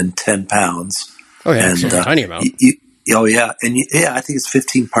teaspoon in 10 pounds. Oh, yeah, it's a tiny amount. I think it's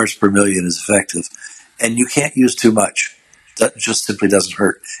 15 parts per million is effective. And you can't use too much. That just simply doesn't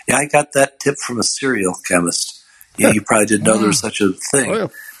hurt. Yeah, I got that tip from a cereal chemist. Yeah, you probably didn't know there was such a thing,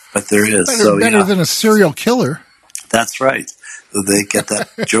 but there is. Better than a serial killer. That's right. They get that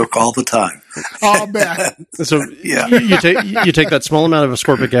joke all the time. Oh, man. So you take that small amount of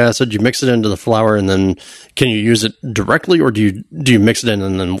ascorbic acid, you mix it into the flour, and then can you use it directly, or do you mix it in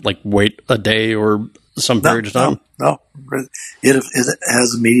and then like wait a day or some period of time? No. It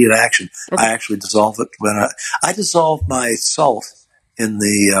has immediate action. Okay. I actually dissolve it when I dissolve my salt in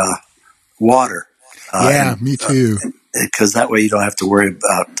the water. Me too. Because that way you don't have to worry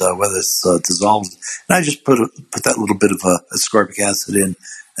about whether it's dissolved. And I just put that little bit of ascorbic acid in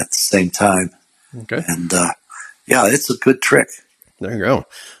at the same time. Okay. And it's a good trick. There you go.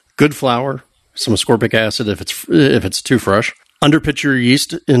 Good flour, some ascorbic acid if it's too fresh. Underpitch your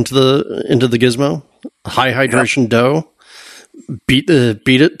yeast into the gizmo. High hydration dough. Beat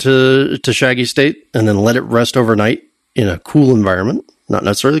it to shaggy state, and then let it rest overnight in a cool environment, not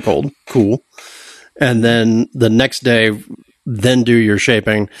necessarily cold, cool. And then the next day, then do your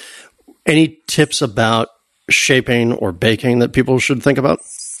shaping. Any tips about shaping or baking that people should think about?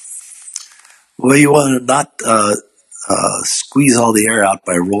 Well, you want to not squeeze all the air out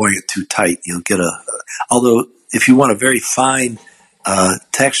by rolling it too tight. You'll get although if you want a very fine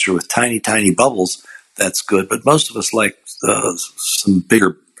texture with tiny, tiny bubbles, that's good. But most of us like some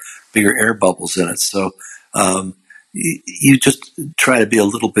bigger air bubbles in it. So you just try to be a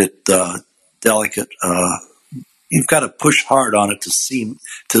little bit delicate. You've got to push hard on it to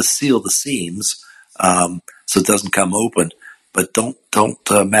seal the seams, so it doesn't come open. But don't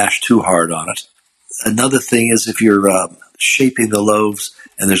mash too hard on it. Another thing is if you're shaping the loaves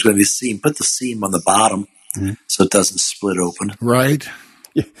and there's going to be a seam, put the seam on the bottom so it doesn't split open. Right.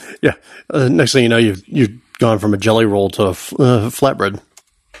 Yeah. Next thing you know, you've gone from a jelly roll to a flatbread.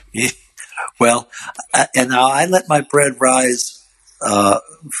 Yeah. Well, and now I let my bread rise.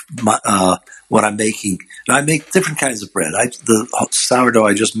 What I'm making, now I make different kinds of bread. The sourdough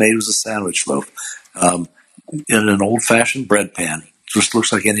I just made was a sandwich loaf in an old-fashioned bread pan. Just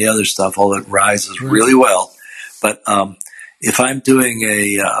looks like any other stuff, although it rises really well. But if I'm doing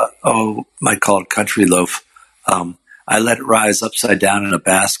might call it country loaf, I let it rise upside down in a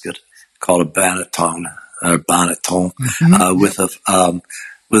basket called a banneton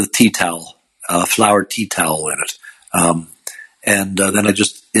with a tea towel, a floured tea towel in it. And then I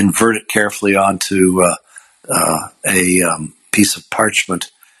just invert it carefully onto a piece of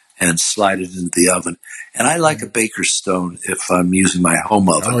parchment and slide it into the oven. And I like a baker's stone if I'm using my home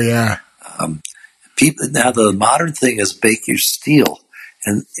oven. Oh, yeah. Now, the modern thing is baker's steel,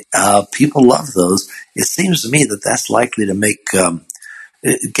 and people love those. It seems to me that that's likely to make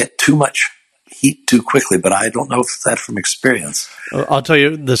get too much heat too quickly, but I don't know if that's from experience. I'll tell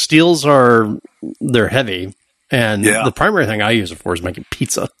you, the steels they're heavy. And the primary thing I use it for is making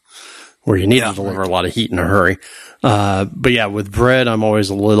pizza, where you need to deliver a lot of heat in a hurry. But yeah, with bread, I'm always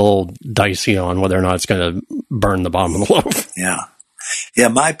a little dicey on whether or not it's going to burn the bottom of the loaf. Yeah.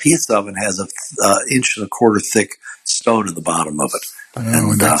 My pizza oven has an 1.25 inch thick stone in the bottom of it.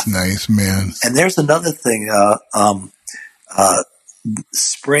 Oh, and that's nice, man. And there's another thing.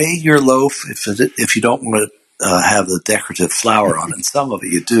 Spray your loaf if you don't want to have the decorative flour on it. And some of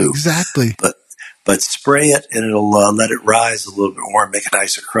it you do. Exactly. But spray it, and it'll let it rise a little bit more, make a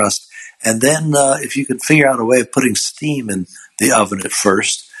nicer crust. And then if you can figure out a way of putting steam in the oven at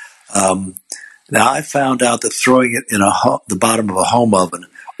first. Now, I found out that throwing it in the bottom of a home oven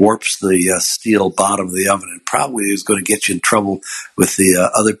warps the steel bottom of the oven, and probably is going to get you in trouble with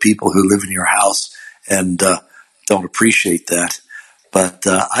the other people who live in your house and don't appreciate that. But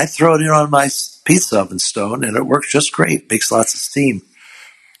I throw it in on my pizza oven stone, and it works just great. Makes lots of steam.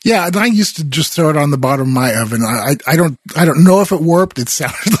 Yeah, and I used to just throw it on the bottom of my oven. I don't know if it warped. It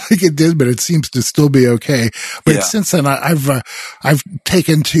sounded like it did, but it seems to still be okay. But since then, I've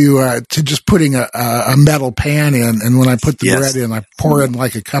taken to just putting a metal pan in, and when I put the bread in, I pour in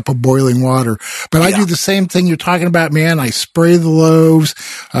like a cup of boiling water. But I do the same thing you're talking about, man. I spray the loaves.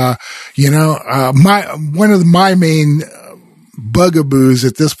 One of my main bugaboos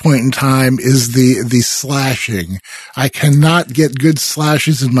at this point in time is the slashing. I cannot get good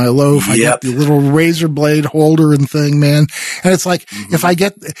slashes in my loaf. I get the little razor blade holder and thing, man. And it's like,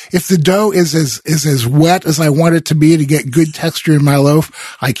 if the dough is as wet as I want it to be to get good texture in my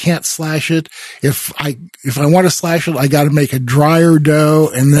loaf, I can't slash it. If I want to slash it, I got to make a drier dough,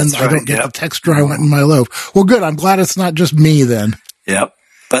 and then I don't get the texture I want in my loaf. Well, good. I'm glad it's not just me then. Yep.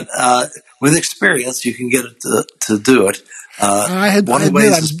 But, with experience, you can get it to do it. One of the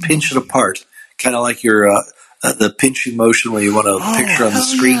ways is pinch it apart, kind of like your the pinching motion where you want a picture on the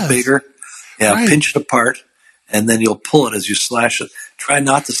screen bigger. Yeah, right. Pinch it apart, and then you'll pull it as you slash it. Try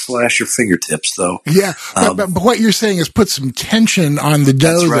not to slash your fingertips, though. Yeah, but what you're saying is put some tension on the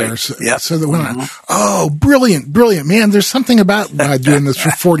dough there, so that when brilliant, man. There's something about doing this for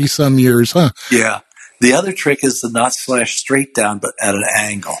 40-some years, huh? Yeah. The other trick is to not slash straight down, but at an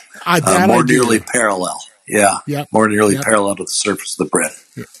angle, more nearly parallel. Yeah, more nearly parallel to the surface of the bread.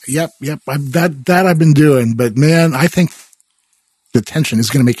 Yep. That I've been doing, but man, I think the tension is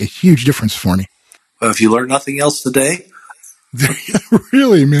going to make a huge difference for me. Well, if you learn nothing else today,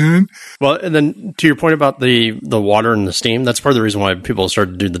 really, man. Well, and then to your point about the water and the steam, that's part of the reason why people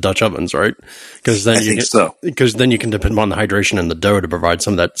started to do the Dutch ovens, right? Because then because then you can depend on the hydration in the dough to provide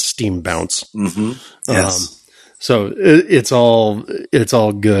some of that steam bounce. Mm-hmm. Yes. So it's all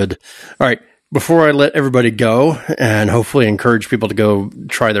good. All right. Before I let everybody go and hopefully encourage people to go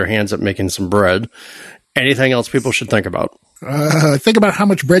try their hands at making some bread, anything else people should think about? Think about how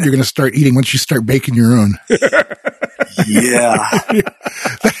much bread you're going to start eating once you start baking your own. Yeah.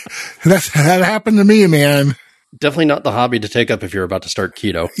 That happened to me, man. Definitely not the hobby to take up if you're about to start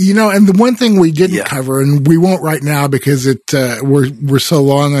keto. And the one thing we didn't cover, and we won't right now because we're so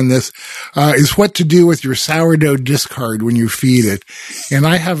long on this, is what to do with your sourdough discard when you feed it. And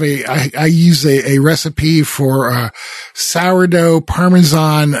I use a recipe for sourdough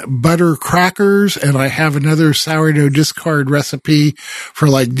Parmesan butter crackers, and I have another sourdough discard recipe for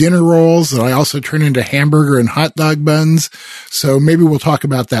like dinner rolls that I also turn into hamburger and hot dog buns. So maybe we'll talk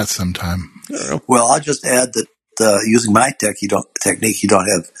about that sometime. Well, I'll just add that using my technique, you don't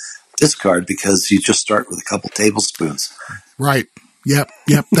have discard because you just start with a couple tablespoons. Right. Yep.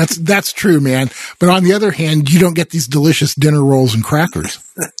 That's true, man. But on the other hand, you don't get these delicious dinner rolls and crackers.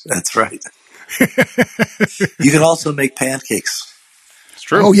 That's right. You can also make pancakes. It's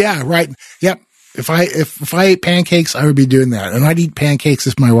true. Oh yeah, right. Yep. If I ate pancakes, I would be doing that, and I'd eat pancakes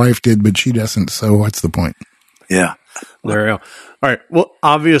if my wife did, but she doesn't. So what's the point? Yeah. There you go. All right. Well,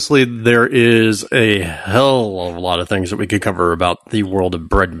 obviously there is a hell of a lot of things that we could cover about the world of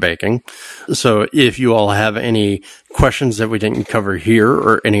bread baking. So if you all have any questions that we didn't cover here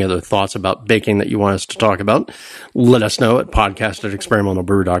or any other thoughts about baking that you want us to talk about, let us know at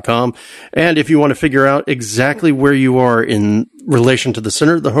podcast@experimentalbrew.com. And if you want to figure out exactly where you are in relation to the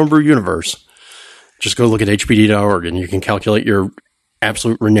center of the homebrew universe, just go look at hbd.org and you can calculate your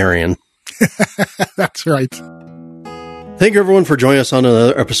absolute renarian. That's right. Thank you, everyone, for joining us on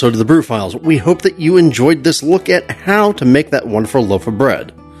another episode of the Brew Files. We hope that you enjoyed this look at how to make that wonderful loaf of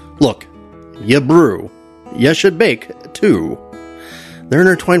bread. Look, you brew. You should bake, too. They're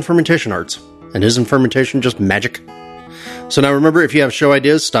intertwined fermentation arts. And isn't fermentation just magic? So now remember, if you have show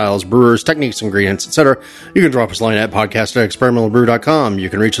ideas, styles, brewers, techniques, ingredients, etc., you can drop us a line at podcast@experimentalbrew.com. You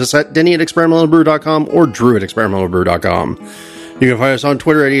can reach us at denny@experimentalbrew.com or drew@experimentalbrew.com. You can find us on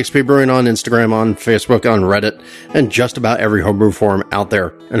Twitter at EXP Brewing, on Instagram, on Facebook, on Reddit, and just about every homebrew forum out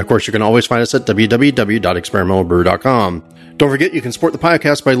there. And of course, you can always find us at www.experimentalbrew.com. Don't forget, you can support the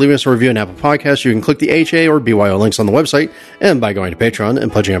podcast by leaving us a review on Apple Podcasts. You can click the HA or BYO links on the website, and by going to Patreon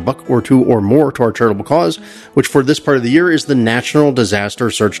and pledging $1 or $2 or more to our charitable cause, which for this part of the year is the National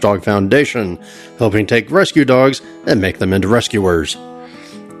Disaster Search Dog Foundation, helping take rescue dogs and make them into rescuers.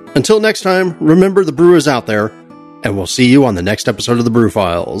 Until next time, remember the brew is out there, and we'll see you on the next episode of the Brew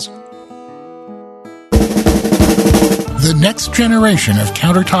Files. The next generation of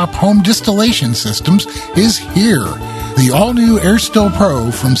countertop home distillation systems is here. The all-new Air Still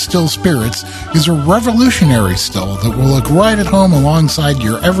Pro from Still Spirits is a revolutionary still that will look right at home alongside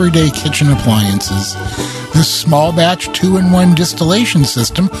your everyday kitchen appliances. This small batch 2-in-1 distillation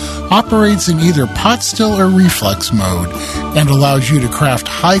system operates in either pot still or reflex mode and allows you to craft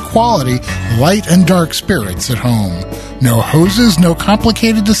high-quality, light and dark spirits at home. No hoses, no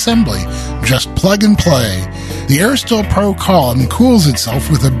complicated assembly, just plug and play. The AirStill Pro column cools itself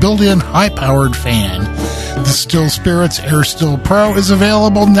with a built-in high-powered fan. The Still Spirits AirStill Pro is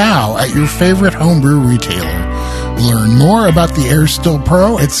available now at your favorite homebrew retailer. Learn more about the AirStill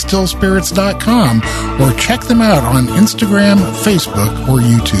Pro at stillspirits.com or check them out on Instagram, Facebook, or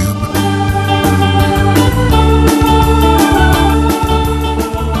YouTube.